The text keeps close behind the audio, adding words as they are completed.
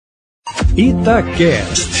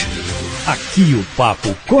Itacast. Aqui o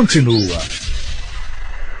papo continua.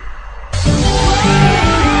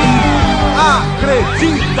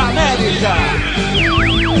 Acredita América!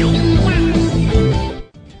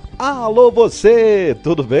 Alô você,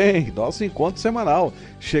 tudo bem? Nosso encontro semanal,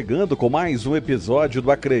 chegando com mais um episódio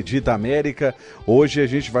do Acredita América. Hoje a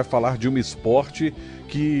gente vai falar de um esporte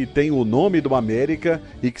que tem o nome do América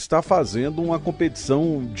e que está fazendo uma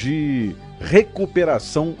competição de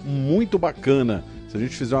recuperação muito bacana. Se a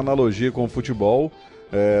gente fizer uma analogia com o futebol,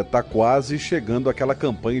 tá quase chegando aquela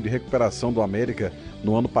campanha de recuperação do América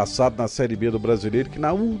no ano passado na Série B do Brasileiro, que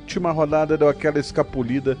na última rodada deu aquela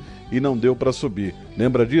escapulida e não deu para subir.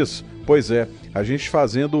 Lembra disso? Pois é, a gente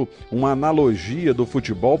fazendo uma analogia do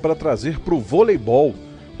futebol para trazer para o voleibol.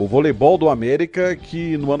 O voleibol do América,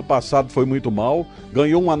 que no ano passado foi muito mal,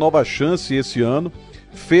 ganhou uma nova chance esse ano,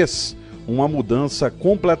 fez uma mudança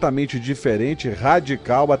completamente diferente,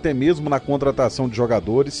 radical, até mesmo na contratação de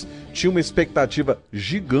jogadores. Tinha uma expectativa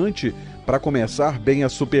gigante para começar bem a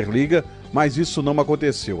Superliga, mas isso não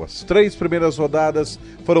aconteceu. As 3 primeiras rodadas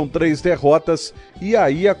foram 3 derrotas e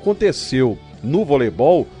aí aconteceu no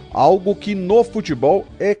voleibol algo que no futebol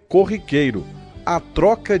é corriqueiro: a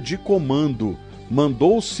troca de comando.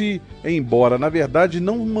 Mandou-se embora, na verdade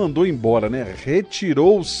não mandou embora, né?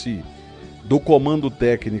 Retirou-se do comando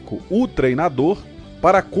técnico o treinador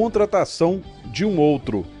para a contratação de um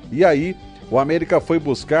outro. E aí o América foi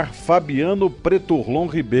buscar Fabiano Pertulon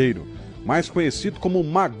Ribeiro, mais conhecido como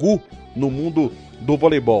Magu no mundo do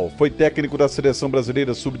voleibol. Foi técnico da Seleção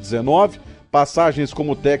Brasileira Sub-19, passagens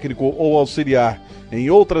como técnico ou auxiliar em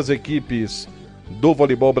outras equipes do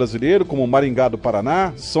voleibol brasileiro, como Maringá do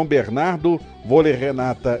Paraná, São Bernardo, Vôlei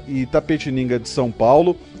Renata e Itapetininga de São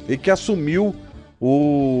Paulo, e que assumiu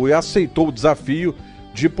e aceitou o desafio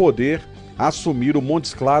de poder assumir o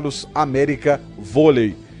Montes Claros América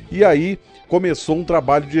Vôlei. E aí começou um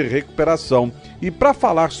trabalho de recuperação. E para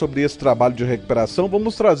falar sobre esse trabalho de recuperação,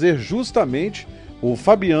 vamos trazer justamente o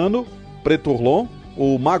Fabiano Pertulon,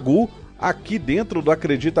 o Magu, aqui dentro do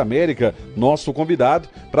Acredita América, nosso convidado,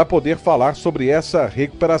 para poder falar sobre essa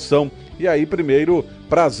recuperação. E aí, primeiro,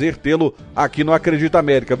 prazer tê-lo aqui no Acredita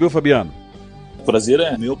América, viu, Fabiano? O prazer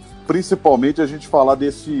é meu. Principalmente a gente falar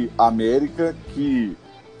desse América que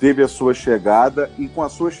teve a sua chegada, e com a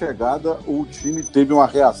sua chegada o time teve uma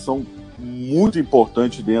reação muito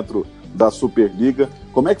importante dentro da Superliga.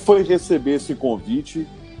 Como é que foi receber esse convite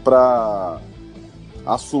para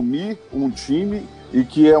assumir um time, e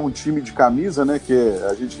que é um time de camisa, né? Que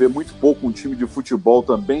a gente vê muito pouco um time de futebol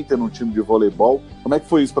também tendo um time de voleibol. Como é que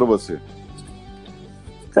foi isso para você?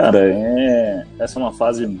 Cara, essa é uma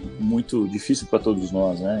fase muito difícil para todos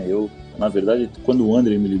nós, né? Eu, na verdade, quando o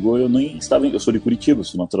André me ligou, eu sou de Curitiba,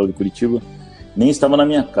 sou natural de Curitiba, nem estava na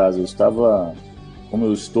minha casa. Eu estava, como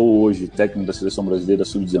eu estou hoje técnico da Seleção Brasileira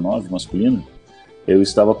Sub-19 masculina, eu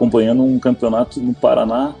estava acompanhando um campeonato no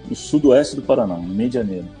Paraná, no sudoeste do Paraná, em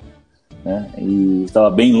Medianeira, né? E estava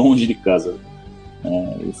bem longe de casa.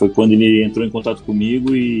 E foi quando ele entrou em contato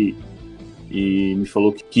comigo e me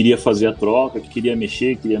falou que queria fazer a troca, que queria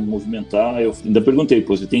mexer, queria movimentar. Eu ainda perguntei: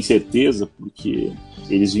 pô, você tem certeza? Porque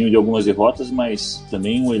eles vinham de algumas derrotas, mas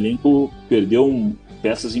também o elenco perdeu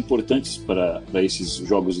peças importantes para esses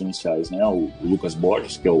jogos iniciais, né? O Lucas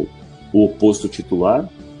Borges, que é o oposto titular,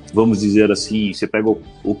 vamos dizer assim. Você pega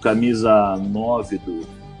o camisa 9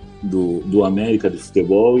 do América de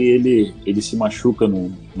futebol e ele se machuca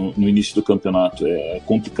no início do campeonato. É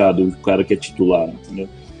complicado o cara que é titular, entendeu?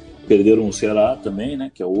 Perderam o Ceará também, né,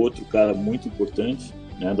 que é outro cara muito importante,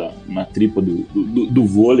 né, na tripa do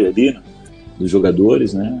vôlei ali, né, dos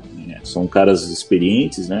jogadores, né? São caras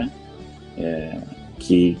experientes, né,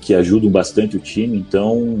 que ajudam bastante o time.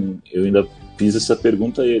 Então eu ainda fiz essa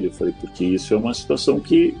pergunta a ele. Eu falei: porque isso é uma situação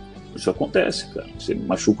que isso acontece, cara. Você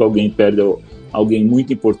machuca alguém, perde alguém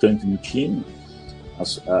muito importante no time,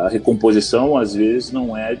 a recomposição às vezes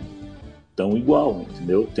não é tão igual,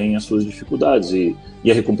 entendeu? Tem as suas dificuldades, e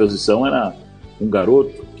a recomposição era um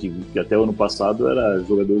garoto que até o ano passado era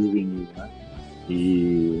jogador juvenil, né?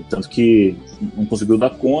 E tanto que não conseguiu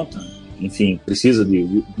dar conta. Enfim, precisa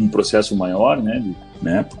de um processo maior,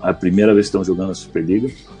 né? A primeira vez que estão jogando a Superliga,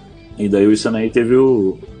 e daí o Issanaí teve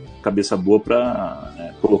cabeça boa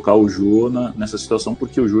para colocar o Jô nessa situação,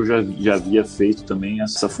 porque o Jô já havia feito também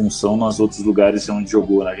essa função nos outros lugares onde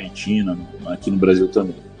jogou, na Argentina, aqui no Brasil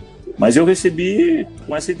também. Mas eu recebi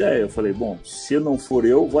com essa ideia. Eu falei: bom, se não for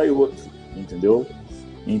eu, vai outro, entendeu?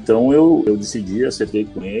 Então eu decidi, acertei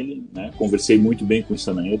com ele, né? Conversei muito bem com o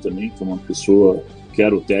Issanaí também, que é uma pessoa que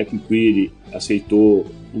era o técnico, e ele aceitou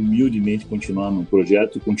humildemente continuar no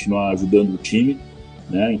projeto e continuar ajudando o time,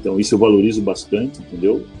 né? Então isso eu valorizo bastante,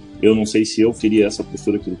 entendeu? Eu não sei se eu teria essa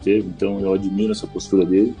postura que ele teve, então eu admiro essa postura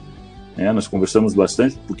dele. Nós conversamos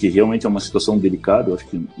bastante, porque realmente é uma situação delicada. Eu acho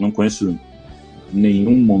que não conheço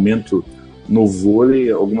nenhum momento no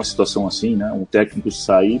vôlei alguma situação assim, né? Um técnico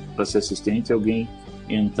sair para ser assistente e alguém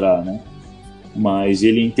entrar, né? Mas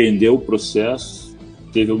ele entendeu o processo,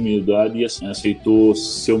 teve a humildade e aceitou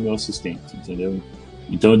ser o meu assistente, entendeu?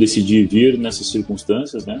 Então eu decidi vir nessas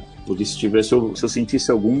circunstâncias, né? Porque se eu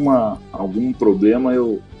sentisse algum problema,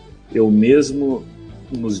 eu mesmo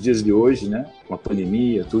nos dias de hoje, né? Com a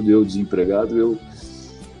pandemia, tudo, eu desempregado,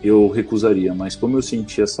 eu recusaria. Mas como eu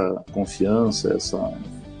senti essa confiança,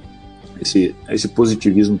 esse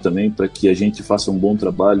positivismo também para que a gente faça um bom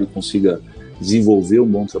trabalho e consiga desenvolver um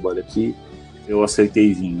bom trabalho aqui, eu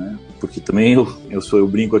aceitei vir, né? Porque também eu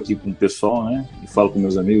brinco aqui com o pessoal, né? E falo com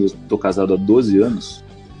meus amigos, estou casado há 12 anos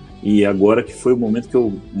e agora que foi o momento que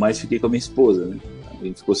eu mais fiquei com a minha esposa, né? A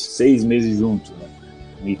gente ficou 6 meses juntos, né?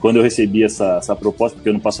 E quando eu recebi essa proposta, porque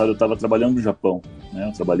ano passado eu estava trabalhando no Japão, né?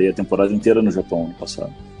 Eu trabalhei a temporada inteira no Japão ano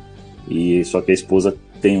passado. E só que a esposa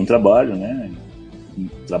tem um trabalho, né?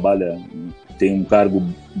 Tem um cargo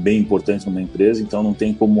bem importante numa empresa, então não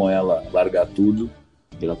tem como ela largar tudo.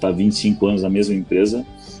 Ela está há 25 anos na mesma empresa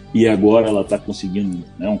e agora ela está conseguindo,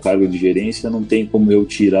 né, um cargo de gerência. Não tem como eu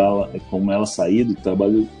tirá-la, como ela sair do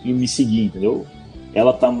trabalho e me seguir, entendeu?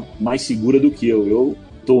 Ela está mais segura do que eu.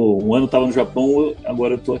 Um ano estava no Japão,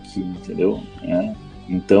 agora eu estou aqui, entendeu?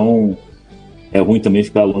 Então é ruim também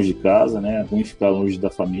ficar longe de casa, né? É ruim ficar longe da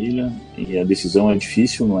família e a decisão é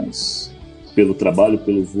difícil, mas pelo trabalho,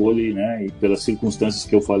 pelo vôlei, né? E pelas circunstâncias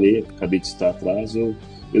que eu falei, acabei de estar atrás, eu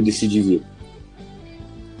decidi vir.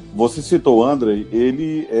 Você citou o André,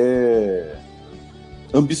 ele é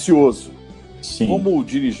ambicioso. Sim. Como o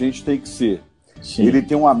dirigente tem que ser. Sim. Ele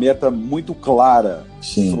tem uma meta muito clara.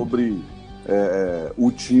 Sim. Sobre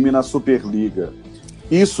o time na Superliga.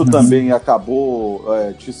 Isso também acabou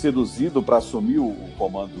te seduzindo para assumir o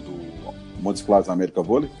comando do Montes Claros América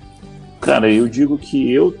Vôlei? Cara, eu digo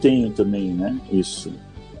que eu tenho também, né, isso.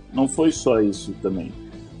 Não foi só isso também.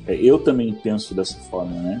 Eu também penso dessa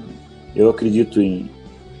forma, né? Eu acredito em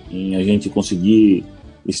a gente conseguir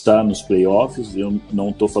estar nos playoffs. Eu não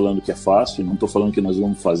estou falando que é fácil, não estou falando que nós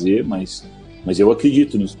vamos fazer, mas eu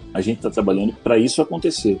acredito nisso. A gente está trabalhando para isso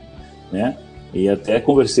acontecer, né? E até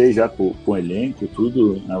conversei já com o elenco,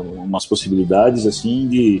 tudo, umas possibilidades assim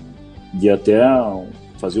de até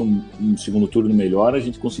fazer um segundo turno melhor, a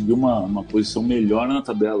gente conseguiu uma posição melhor na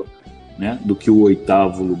tabela, né, do que o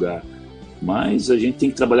 8º lugar. Mas a gente tem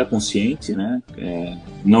que trabalhar consciente, né?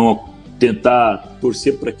 Não tentar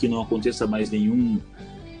torcer para que não aconteça mais nenhum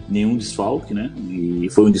desfalque, né? E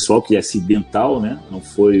foi um desfalque acidental, né? Não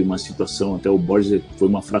foi uma situação, até o Borges foi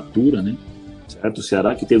uma fratura, né? Certo? O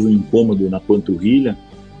Ceará que teve um incômodo na panturrilha,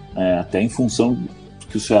 até em função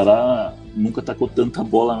que o Ceará nunca tacou tanta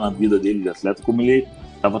bola na vida dele de atleta como ele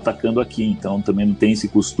estava atacando aqui, então também não tem esse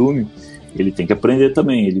costume. Ele tem que aprender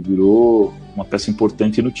também. Ele virou uma peça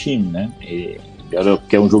importante no time, né?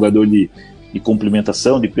 Que é um jogador de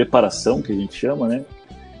complementação, de preparação, que a gente chama, né?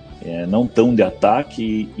 Não tão de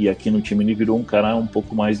ataque, e aqui no time ele virou um cara um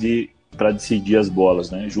pouco mais para decidir as bolas,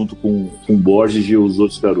 né? Junto com o Borges e os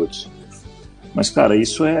outros garotos. Mas, cara,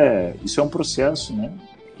 isso é um processo, né?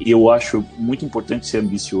 E eu acho muito importante ser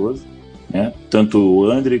ambicioso, né? Tanto o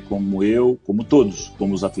André, como eu, como todos,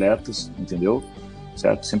 como os atletas, entendeu?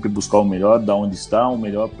 Certo? Sempre buscar o melhor, da onde está, o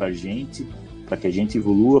melhor pra gente, para que a gente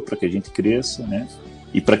evolua, para que a gente cresça, né?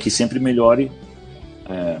 E para que sempre melhore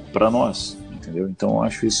para nós, entendeu? Então, eu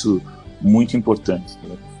acho isso muito importante.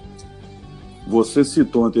 Entendeu? Você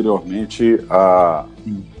citou anteriormente a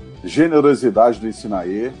generosidade do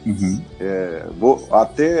Ensinaê,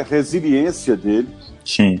 até resiliência dele.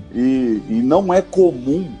 Sim. E não é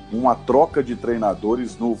comum uma troca de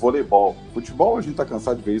treinadores no voleibol. Futebol a gente está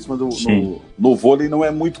cansado de ver isso, mas no vôlei não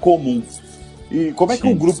é muito comum. E como é que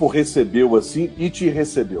o grupo recebeu assim e te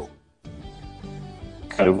recebeu?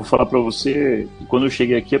 Cara, eu vou falar para você, quando eu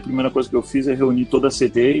cheguei aqui, a primeira coisa que eu fiz é reunir toda a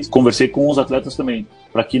CT e conversei com os atletas também,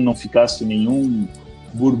 para que não ficasse nenhum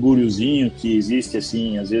burbúriozinho que existe,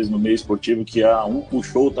 assim, às vezes no meio esportivo, que um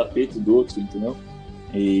puxou o tapete do outro, entendeu?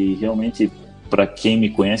 E realmente, para quem me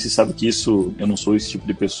conhece, sabe que eu não sou esse tipo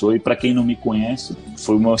de pessoa, e para quem não me conhece,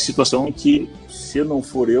 foi uma situação em que, se não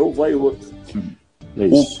for eu, vai outro.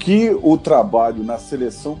 O que o trabalho na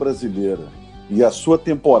seleção brasileira e a sua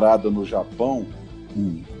temporada no Japão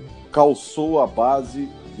calçou a base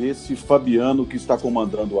desse Fabiano que está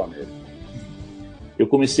comandando o América? Eu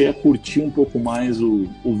comecei a curtir um pouco mais o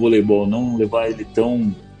voleibol, não levar ele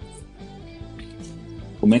tão...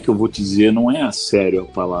 Como é que eu vou te dizer? Não é a sério a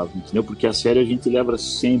palavra, entendeu? Porque a sério a gente leva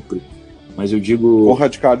sempre, Mas eu digo... O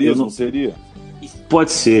radicalismo seria?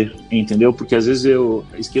 Pode ser, entendeu? Porque às vezes eu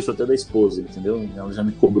esqueço até da esposa, entendeu? Ela já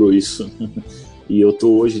me cobrou isso. E eu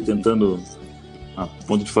tô hoje tentando, a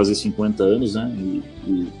ponto de fazer 50 anos, né?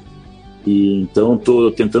 E então tô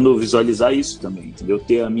tentando visualizar isso também, entendeu?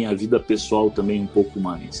 Ter a minha vida pessoal também um pouco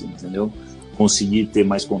mais, entendeu? Conseguir ter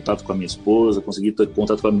mais contato com a minha esposa, conseguir ter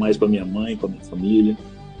contato mais com a minha mãe, com a minha família,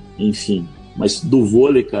 enfim. Mas do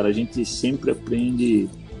vôlei, cara, a gente sempre aprende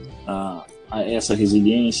a essa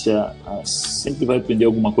resiliência, sempre vai aprender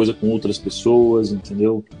alguma coisa com outras pessoas,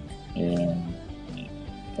 entendeu?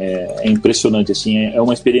 É impressionante, assim, é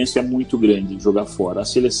uma experiência muito grande jogar fora. A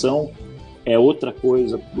seleção é outra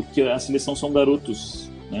coisa, porque a seleção são garotos,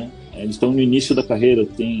 né? Eles estão no início da carreira,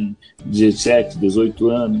 tem 17, 18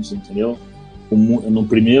 anos, entendeu? No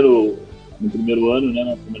primeiro ano, né,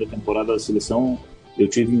 na primeira temporada da seleção, eu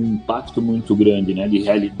tive um impacto muito grande, né, de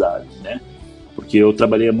realidade, né? Porque eu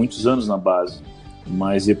trabalhei há muitos anos na base,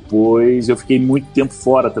 mas depois eu fiquei muito tempo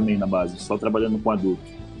fora também na base, só trabalhando com adulto.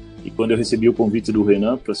 E quando eu recebi o convite do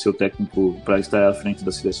Renan para ser o técnico, para estar à frente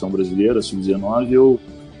da seleção brasileira, sub-19,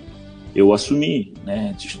 eu assumi,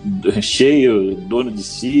 né, cheio, dono de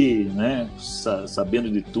si, né, sabendo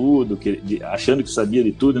de tudo, achando que sabia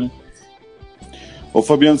de tudo, né. Ô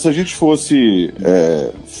Fabiano, se a gente fosse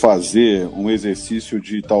fazer um exercício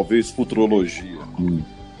de talvez futurologia,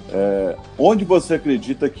 onde você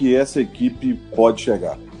acredita que essa equipe pode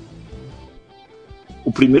chegar?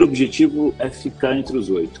 O primeiro objetivo é ficar entre os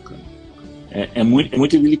 8, cara. É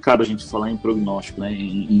muito delicado a gente falar em prognóstico, né,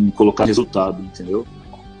 em colocar resultado, entendeu?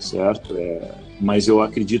 Certo? Mas eu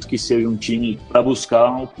acredito que seja um time para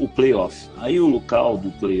buscar o playoff. Aí o local do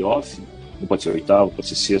playoff, pode ser oitavo, pode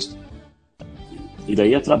ser sexto. E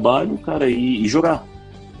daí é trabalho, cara, e jogar.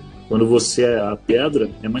 Quando você é a pedra,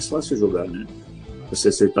 é mais fácil jogar, né? Você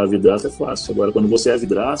acertar a vidraça é fácil. Agora, quando você é a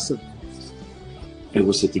vidraça,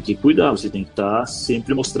 você tem que cuidar, você tem que estar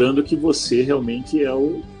sempre mostrando que você realmente é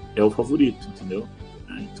o favorito, entendeu?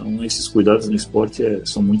 Então, esses cuidados no esporte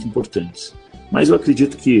são muito importantes. Mas eu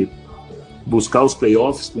acredito que buscar os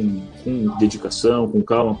playoffs com dedicação, com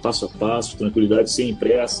calma, passo a passo, tranquilidade, sem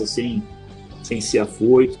pressa, sem ser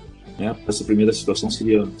afoito, né? Essa primeira situação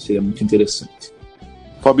seria muito interessante.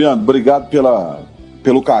 Fabiano, obrigado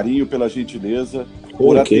pelo carinho, pela gentileza,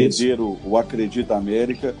 por atender o Acredita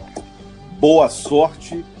América. Boa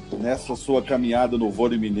sorte nessa sua caminhada no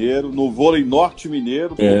vôlei mineiro, no vôlei norte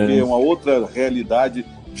mineiro, porque é uma outra realidade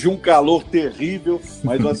de um calor terrível,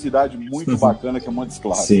 mas uma cidade muito bacana que é Montes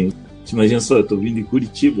Claros. Sim. Imagina só, eu tô vindo de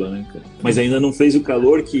Curitiba, né, cara? Mas ainda não fez o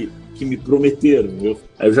calor que me prometeram.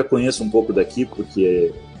 Eu já conheço um pouco daqui,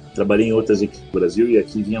 porque trabalhei em outras equipes do Brasil e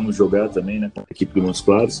aqui vínhamos jogar também, né, com a equipe do Montes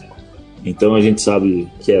Claros. Então a gente sabe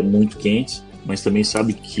que é muito quente, mas também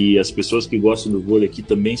sabe que as pessoas que gostam do vôlei aqui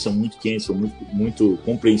também são muito quentes, são muito, muito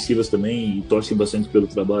compreensivas também e torcem bastante pelo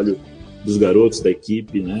trabalho dos garotos da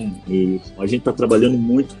equipe, né? E a gente está trabalhando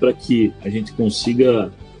muito para que a gente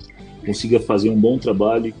consiga fazer um bom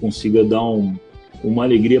trabalho e consiga dar uma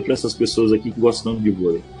alegria para essas pessoas aqui que gostam de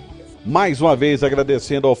vôlei. Mais uma vez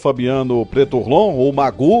agradecendo ao Fabiano Pertulon, o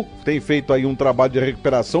Magu, tem feito aí um trabalho de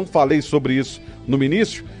recuperação, falei sobre isso no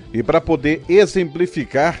início, e para poder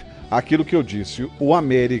exemplificar aquilo que eu disse, o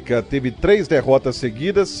América teve 3 derrotas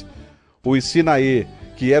seguidas, o Isinaê,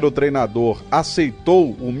 que era o treinador,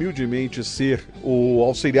 aceitou humildemente ser o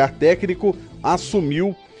auxiliar técnico,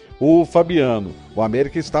 assumiu o Fabiano. O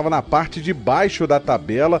América estava na parte de baixo da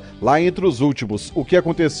tabela, lá entre os últimos. O que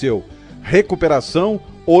aconteceu? Recuperação.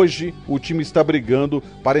 Hoje o time está brigando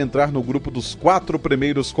para entrar no grupo dos 4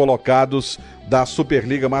 primeiros colocados da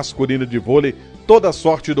Superliga Masculina de Vôlei. Toda a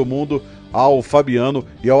sorte do mundo ao Fabiano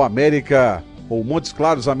e ao América, ou Montes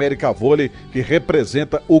Claros América Vôlei, que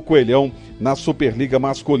representa o Coelhão na Superliga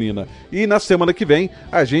Masculina. E na semana que vem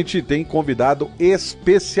a gente tem convidado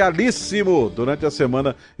especialíssimo. Durante a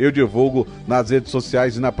semana eu divulgo nas redes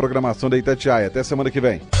sociais e na programação da Itatiaia. Até semana que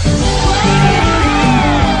vem.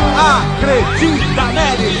 Acredita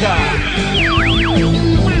América!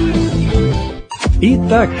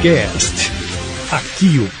 Itacast.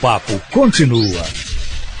 Aqui o papo continua.